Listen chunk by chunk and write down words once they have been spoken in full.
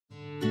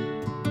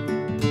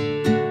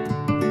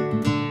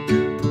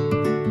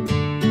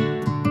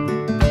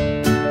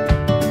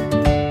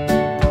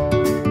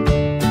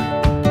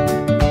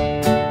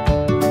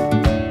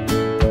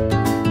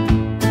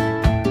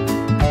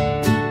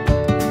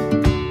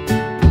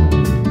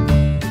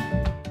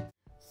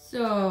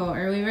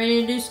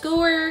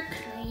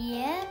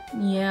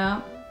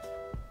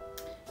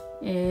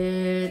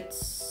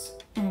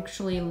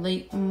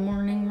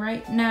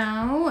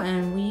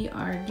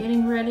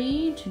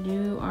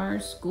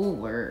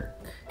schoolwork.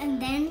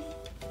 And then,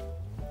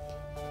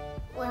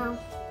 well,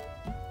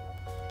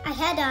 I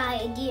had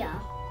an idea.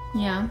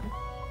 Yeah.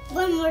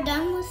 When we're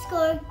done with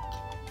school,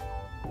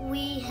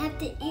 we have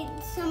to eat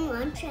some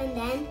lunch, and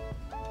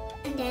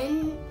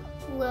then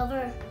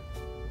whoever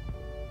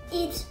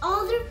eats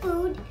all their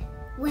food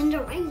wins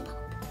a ring pop.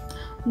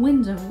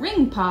 Wins a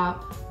ring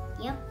pop?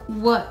 Yep.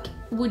 What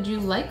would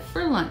you like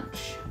for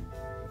lunch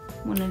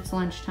when it's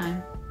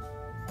lunchtime?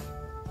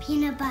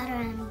 Peanut butter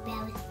and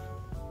jelly.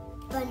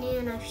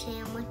 Banana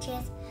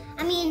sandwiches.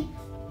 I mean,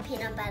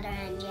 peanut butter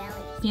and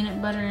jelly.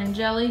 Peanut butter and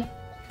jelly?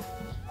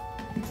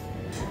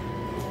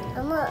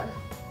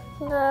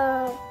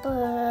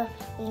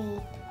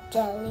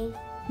 Jelly.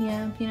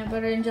 Yeah, peanut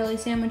butter and jelly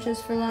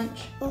sandwiches for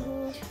lunch.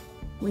 Mm-hmm.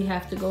 We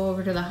have to go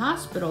over to the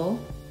hospital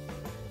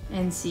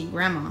and see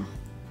Grandma.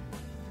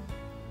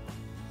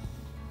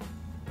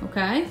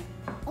 Okay?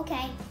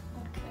 Okay.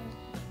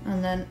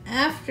 And then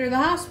after the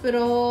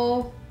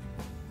hospital,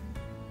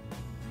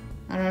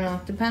 I don't know,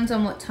 depends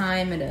on what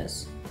time it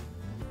is.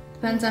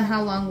 Depends on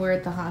how long we're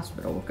at the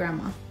hospital with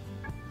Grandma.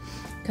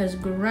 Because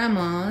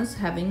Grandma's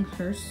having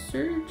her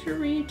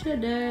surgery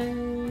today.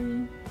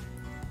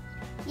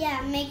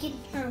 Yeah, making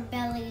her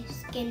belly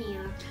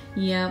skinnier.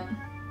 Yep.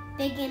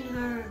 Making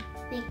her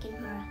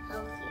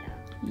healthier.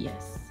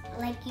 Yes.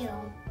 Like you.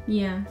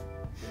 Yeah.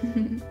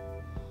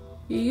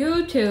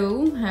 You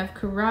two have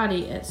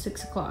karate at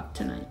 6 o'clock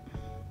tonight.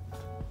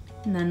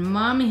 And then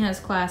Mommy has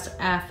class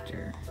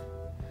after.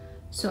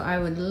 So I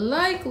would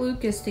like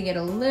Lucas to get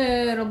a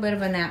little bit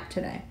of a nap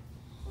today.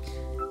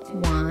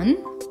 1,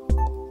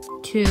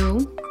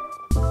 2,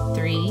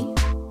 3,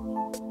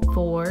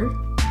 4,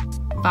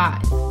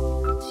 5.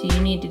 So you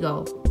need to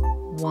go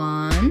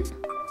 1,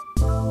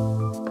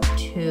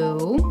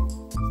 2,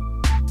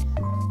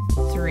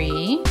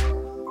 3,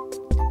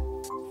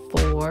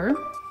 4,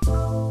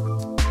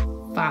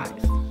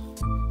 5.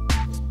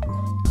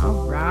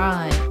 All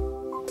right.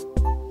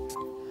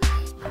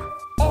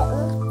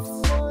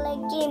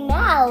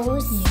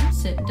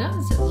 Yes, it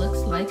does. It looks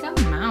like a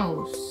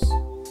mouse.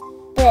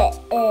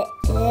 But it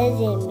is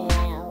a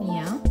mouse.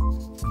 Yeah.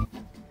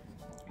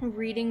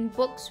 Reading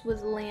books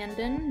with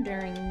Landen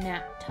during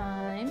nap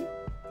time.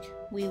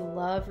 We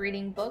love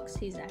reading books.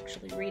 He's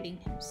actually reading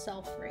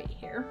himself right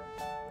here.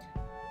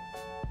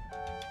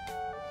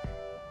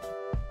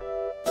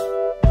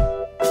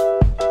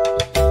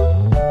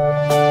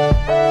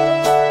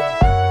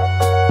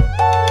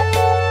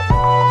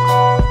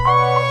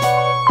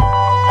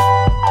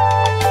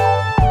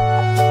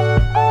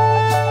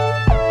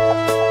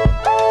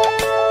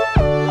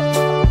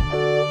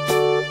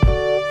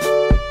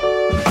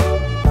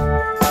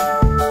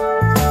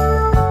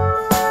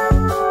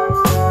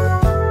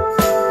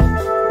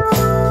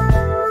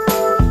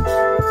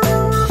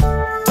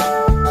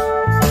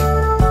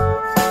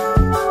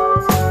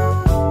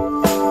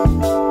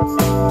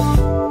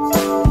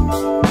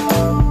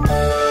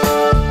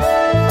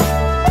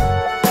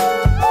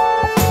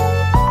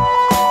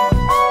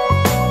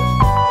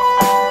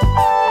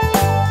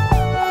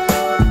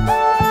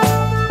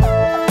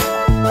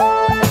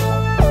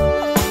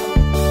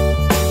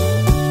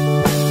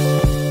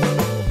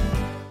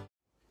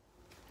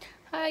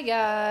 Hi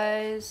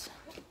guys.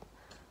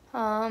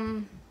 Yeah,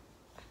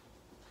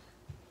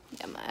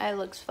 my eye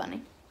looks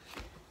funny.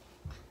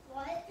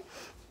 What?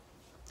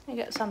 I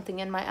got something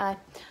in my eye.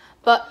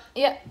 But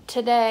yeah,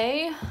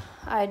 today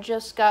I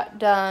just got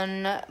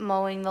done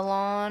mowing the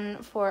lawn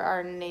for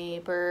our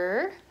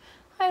neighbor.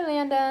 Hi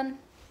Landon.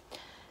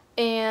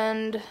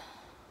 And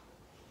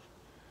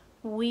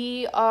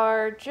we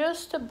are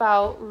just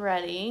about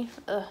ready.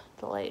 The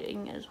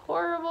lighting is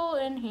horrible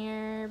in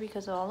here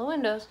because of all the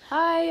windows.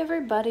 Hi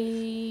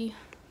everybody.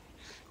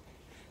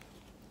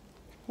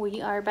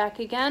 We are back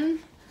again.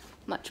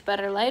 Much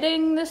better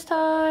lighting this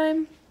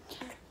time.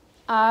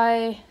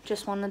 I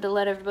just wanted to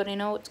let everybody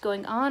know what's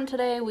going on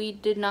today. We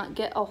did not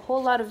get a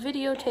whole lot of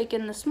video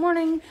taken this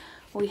morning.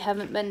 We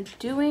haven't been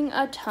doing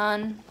a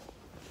ton,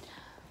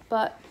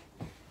 but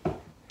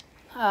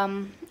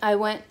I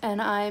went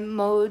and I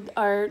mowed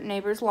our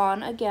neighbor's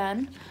lawn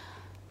again.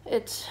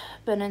 It's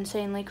been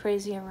insanely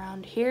crazy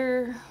around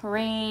here.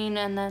 Rain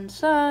and then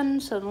sun,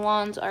 so the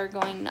lawns are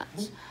going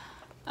nuts.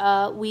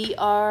 We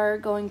are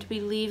going to be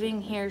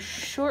leaving here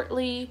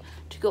shortly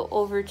to go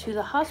over to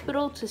the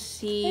hospital to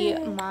see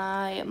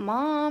my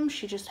mom.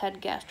 She just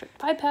had gastric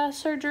bypass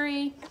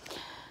surgery.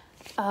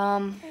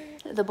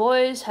 The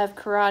boys have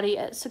karate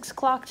at 6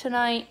 o'clock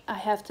tonight. I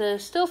have to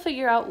still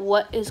figure out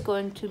what is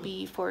going to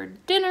be for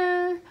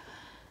dinner.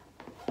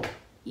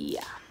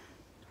 Yeah.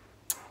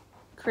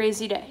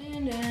 Crazy day.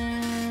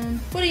 And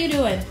what are you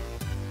doing?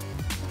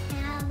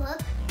 Yeah,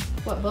 look.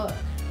 What book?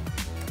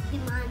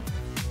 Pokemon.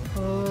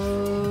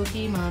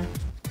 Pokemon.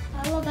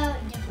 All about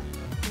different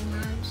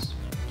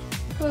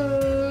Pokemons.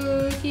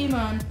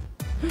 Pokemon.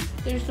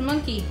 There's the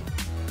monkey.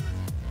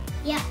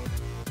 Yeah.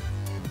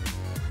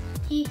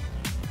 He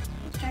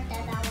starts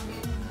at that one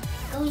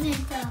and goes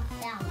into that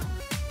one.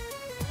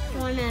 You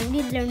wanna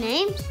read their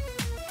names?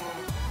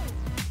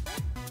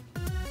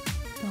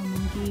 The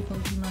monkey,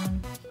 Pokemon.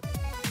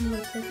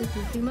 Looks like a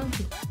goofy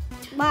monkey.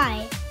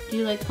 Why? Do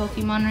you like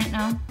Pokemon right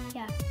now?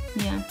 Yeah.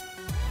 Yeah.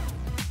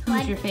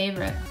 Who's your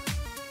favorite?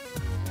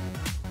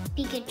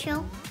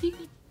 Pikachu.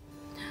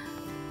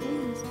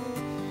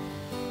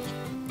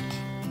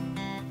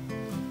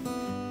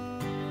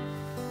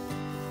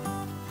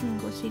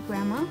 Go see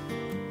Grandma.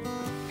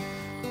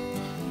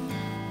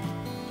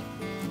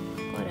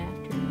 Good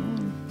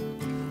afternoon.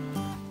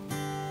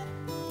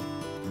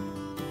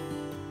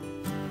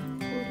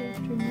 Good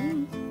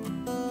afternoon.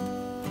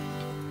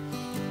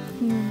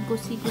 You wanna go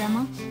see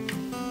Grandma?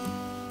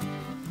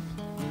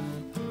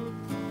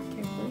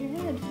 Careful your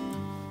head.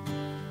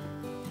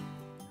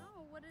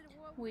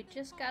 We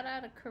just got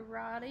out of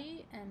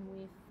karate and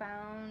we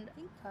found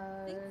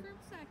a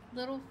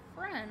little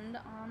friend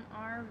on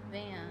our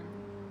van.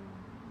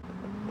 Do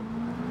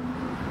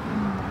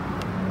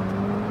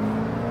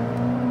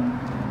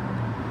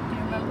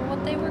you remember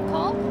what they were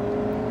called?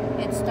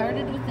 It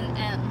started with an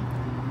M.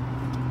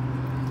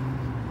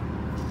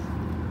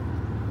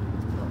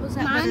 What was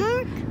that?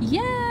 Monarch?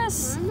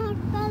 Yes! Monarch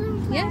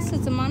butterfly? Yes,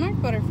 it's a monarch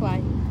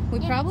butterfly. We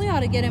probably ought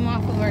to get him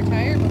off of our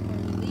tire before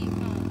we leave,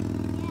 huh?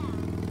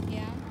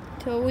 Yeah.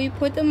 So we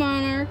put the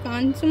monarch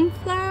on some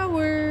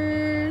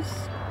flowers.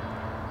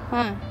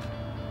 Huh?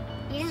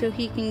 Yeah. So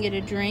he can get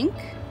a drink.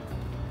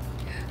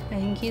 I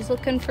think he's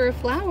looking for a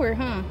flower,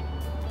 huh?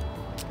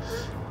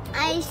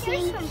 I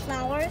see some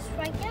flowers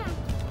right there.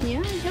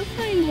 Yeah, he'll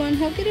find one.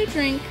 He'll get a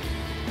drink,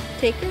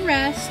 take a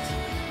rest,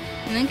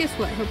 and then guess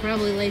what? He'll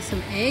probably lay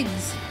some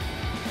eggs.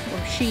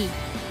 Or she.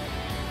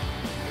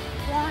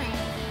 Why?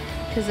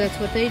 Because that's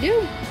what they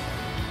do.